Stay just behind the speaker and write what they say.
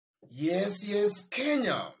Yes,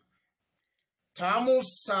 Kenya. Tamu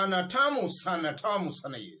sana, tamu sana, tamu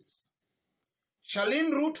sana, yes.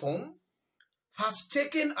 Charlene Ruto has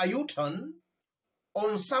taken a U-turn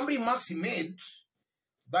on some remarks he made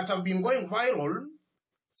that have been going viral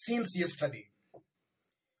since yesterday.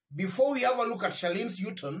 Before we have a look at Charlene's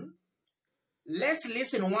U-turn, let's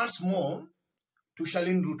listen once more to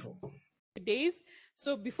Charlene Ruto. Days.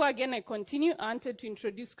 So before again I continue, I wanted to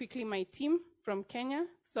introduce quickly my team from Kenya.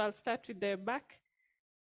 So I'll start with the back.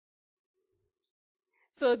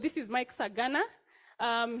 So this is Mike Sagana.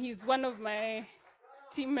 He's one of my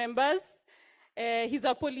team members. He's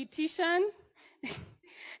a politician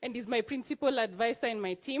and he's my principal advisor in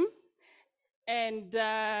my team. And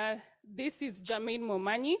this is Jermaine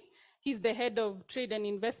Momanyi. He's the head of trade and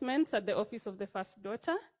investments at the Office of the First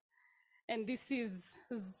Daughter. And this is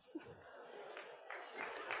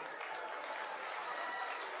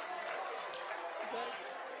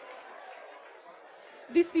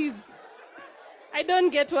I don't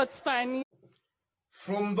get what's funny.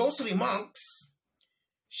 From those remarks,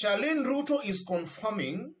 Charlene Ruto is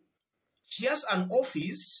confirming she has an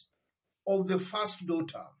office of the first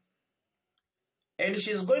daughter. And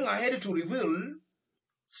she's going ahead to reveal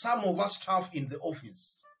some of her staff in the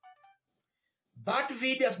office. That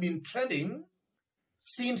video has been trending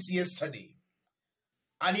since yesterday.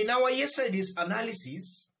 And in our yesterday's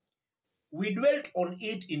analysis, we dwelt on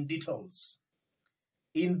it in details.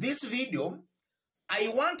 In this video,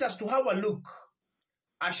 I want us to have a look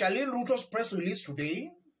at Charlene Ruto's press release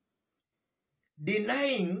today,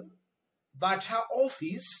 denying that her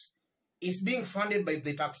office is being funded by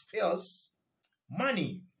the taxpayers'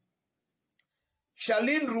 money.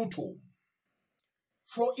 Charlene Ruto,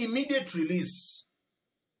 for immediate release.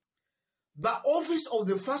 The office of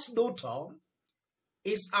the first daughter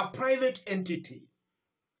is a private entity.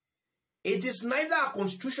 It is neither a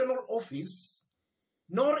constitutional office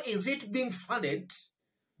nor is it being funded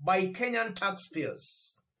by Kenyan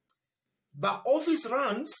taxpayers. The office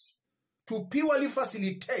runs to purely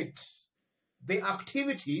facilitate the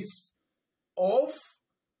activities of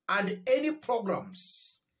and any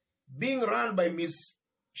programs being run by Ms.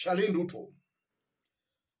 Charlene Ruto.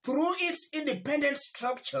 Through its independent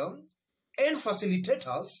structure and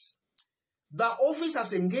facilitators, the office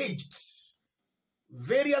has engaged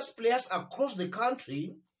various players across the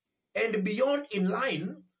country and beyond, in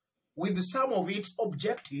line with some of its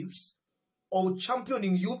objectives of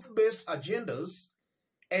championing youth-based agendas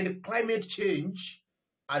and climate change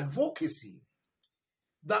advocacy.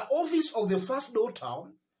 The office of the first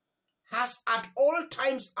daughter has at all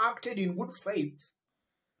times acted in good faith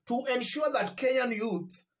to ensure that Kenyan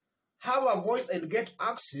youth have a voice and get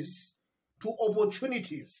access to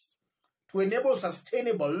opportunities to enable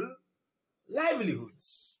sustainable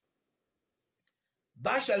livelihoods.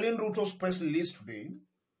 That's Charlene Ruto's press release today.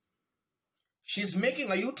 She's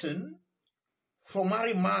making a U-turn from her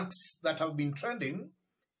remarks that have been trending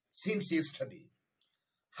since yesterday.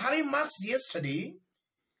 Her remarks yesterday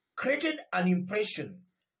created an impression,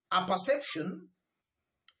 a perception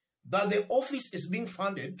that the office is being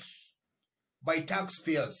funded by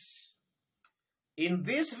taxpayers. In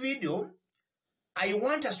this video, I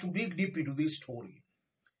want us to dig deep into this story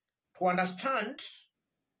to understand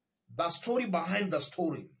the story behind the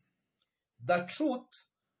story, the truth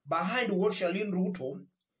behind what Charlene Ruto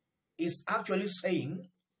is actually saying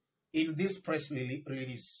in this press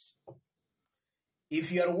release.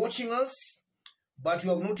 If you are watching us, but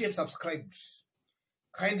you have not yet subscribed,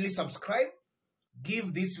 kindly subscribe,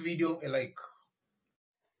 give this video a like.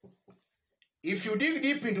 If you dig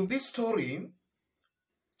deep into this story,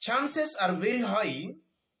 chances are very high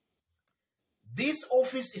this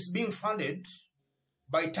office is being funded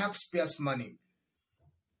by taxpayers' money.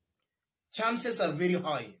 Chances are very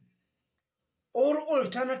high. Or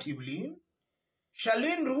alternatively,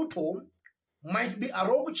 Charlene Ruto might be a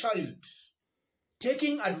rogue child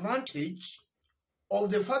taking advantage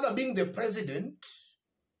of the father being the president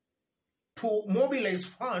to mobilize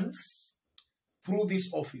funds through this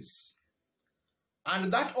office.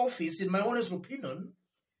 And that office, in my honest opinion,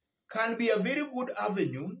 can be a very good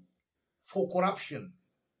avenue for corruption,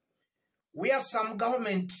 where some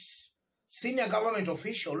senior government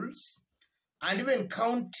officials, and even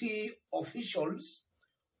county officials,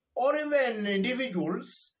 or even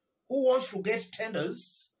individuals who want to get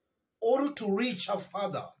tenders or to reach a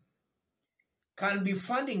father, can be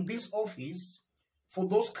funding this office for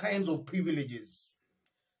those kinds of privileges.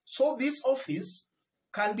 So this office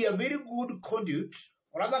can be a very good conduit,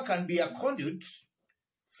 or rather can be a conduit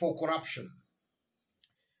for corruption.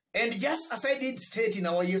 And just as I did state in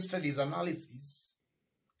our yesterday's analysis,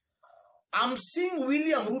 I'm seeing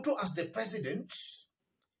William Ruto as the president.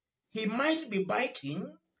 He might be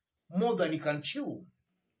biting more than he can chew.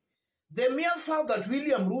 The mere fact that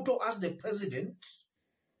William Ruto as the president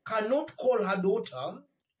cannot call her daughter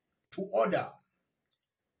to order,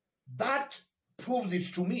 that proves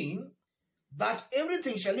it to me that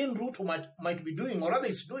everything Charlene Ruto might be doing, or rather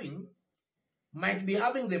is doing, might be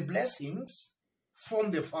having the blessings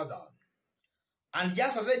from the father. And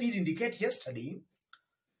just as I did indicate yesterday,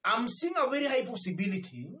 I'm seeing a very high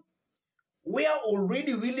possibility where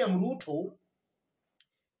already William Ruto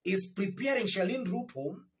is preparing Charlene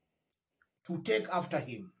Ruto to take after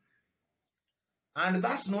him. And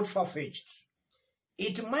that's not far-fetched.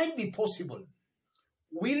 It might be possible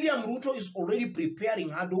William Ruto is already preparing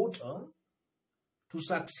her daughter to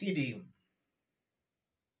succeed him.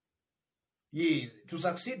 Yes, to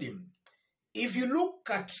succeed him. If you look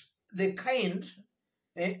at the kind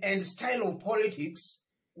and style of politics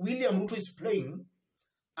William Ruto is playing,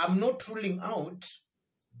 I'm not ruling out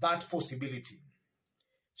that possibility.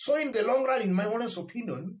 So in the long run, in my honest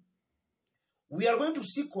opinion, we are going to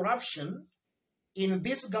see corruption in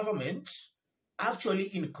this government actually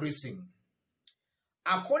increasing.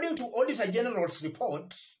 According to Auditor General's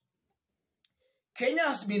report, Kenya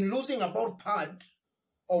has been losing about a third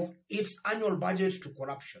of its annual budget to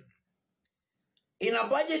corruption. In a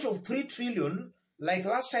budget of 3 trillion, like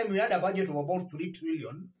last time we had a budget of about 3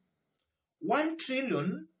 trillion, 1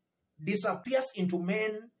 trillion disappears into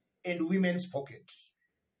men and women's pockets.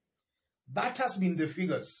 That has been the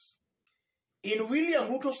figures. In William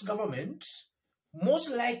Ruto's government,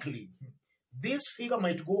 most likely this figure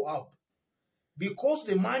might go up because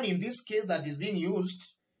the money in this case that is being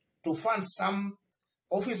used to fund some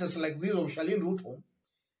offices like this of Charlene Ruto,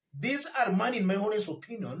 these are money, in my honest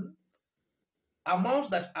opinion, amounts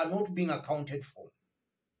that are not being accounted for.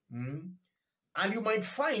 And you might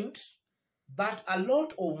find that a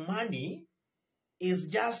lot of money is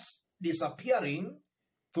just disappearing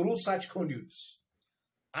through such conduits.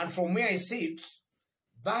 And from where I see it,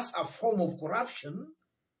 that's a form of corruption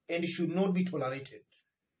and it should not be tolerated.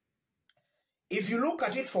 If you look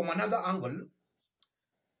at it from another angle,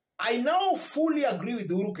 I now fully agree with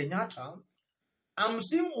Uhuru Kenyatta. I'm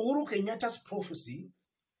seeing Uhuru Kenyatta's prophecy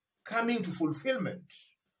coming to fulfillment.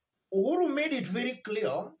 Uhuru made it very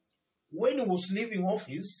clear when he was leaving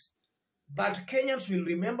office that Kenyans will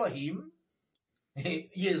remember him.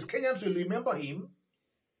 Yes, Kenyans will remember him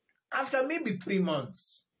after maybe 3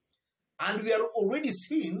 months. And we are already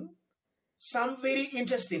seeing some very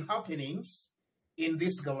interesting happenings in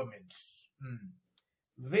this government.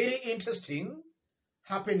 Very interesting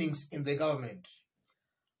happenings in the government.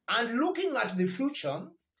 And looking at the future,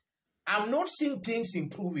 I'm not seeing things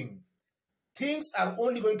improving. Things are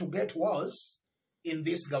only going to get worse in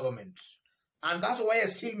this government. And that's why I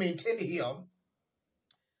still maintain here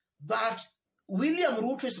that William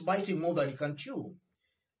Ruto is biting more than he can chew.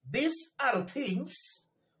 These are things,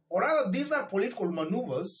 or rather these are political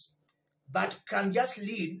maneuvers that can just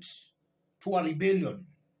lead to a rebellion.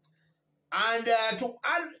 And to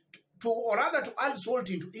add salt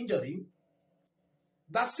into injury,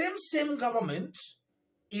 the same government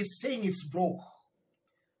is saying it's broke.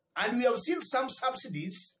 And we have seen some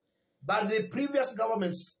subsidies that the previous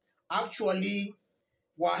governments actually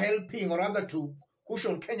were helping, or rather to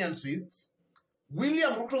cushion Kenyans with.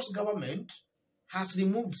 William Ruto's government has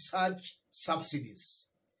removed such subsidies.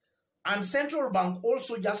 And Central Bank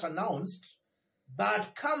also just announced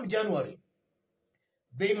that come January,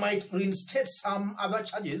 they might reinstate some other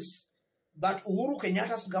charges that Uhuru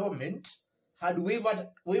Kenyatta's government had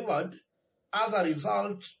waived as a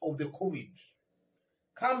result of the COVID.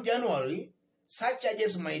 Come January, such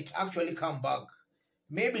charges might actually come back.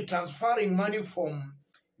 Maybe transferring money from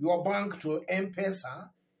your bank to M-Pesa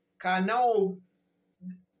can now,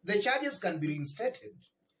 the charges can be reinstated.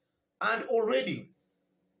 And already,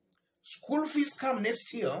 school fees come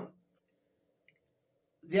next year.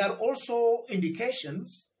 There are also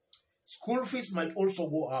indications school fees might also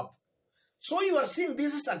go up. So you are seeing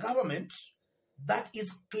this is a government that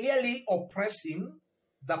is clearly oppressing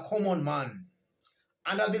the common man.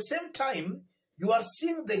 And at the same time, you are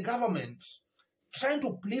seeing the government trying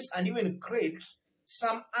to please and even create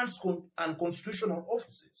some unconstitutional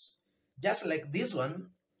offices, just like this one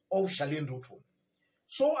of Charlene Ruto.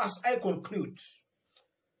 So as I conclude,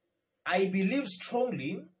 I believe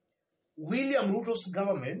strongly William Ruto's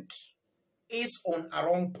government is on a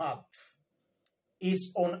wrong path.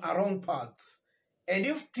 Is on a wrong path. And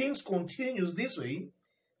if things continues this way,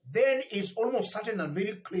 then it's almost certain and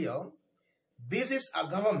very clear this is a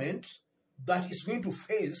government that is going to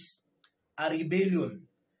face a rebellion,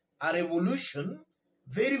 a revolution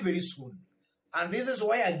very, very soon. And this is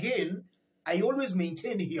why, again, I always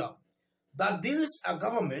maintain here that this is a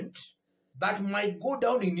government that might go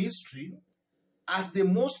down in history as the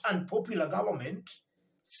most unpopular government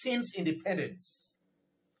since independence.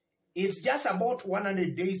 It's just about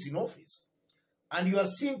 100 days in office, and you are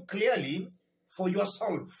seeing clearly for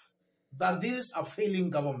yourself that this is a failing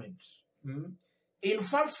government. In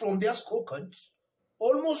fact, from their scorecard,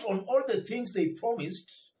 almost on all the things they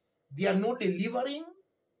promised, they are not delivering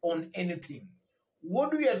on anything.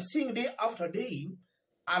 What we are seeing day after day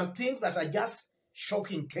are things that are just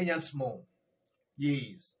shocking Kenyans more.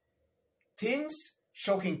 Yes, things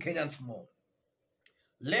shocking Kenyans more.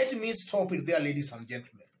 Let me stop it there, ladies and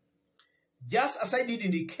gentlemen. Just as I did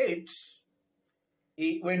indicate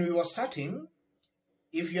when we were starting,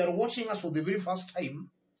 if you are watching us for the very first time,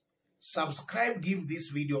 subscribe, give this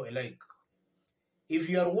video a like. If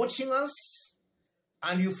you are watching us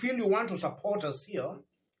and you feel you want to support us here,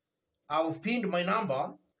 I've pinned my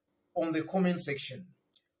number on the comment section.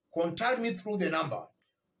 Contact me through the number,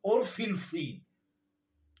 or feel free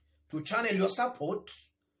to channel your support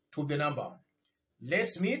to the number.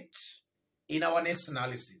 Let's meet in our next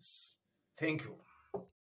analysis. Thank you.